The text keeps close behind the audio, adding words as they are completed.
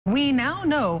We now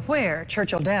know where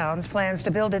Churchill Downs plans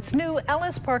to build its new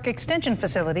Ellis Park extension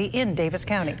facility in Daviess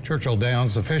County. Churchill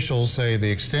Downs officials say the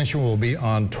extension will be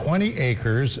on 20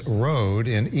 acres road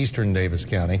in eastern Daviess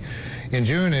County. In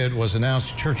June, it was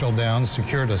announced Churchill Downs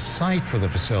secured a site for the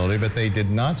facility, but they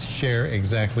did not share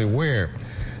exactly where.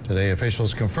 Today,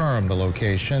 officials confirmed the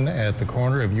location at the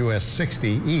corner of US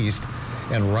 60 East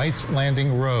and Wrights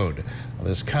Landing Road.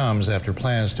 This comes after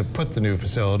plans to put the new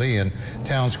facility in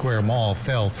Town Square Mall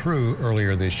fell through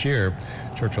earlier this year.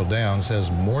 Churchill Downs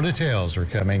says more details are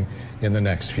coming in the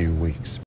next few weeks.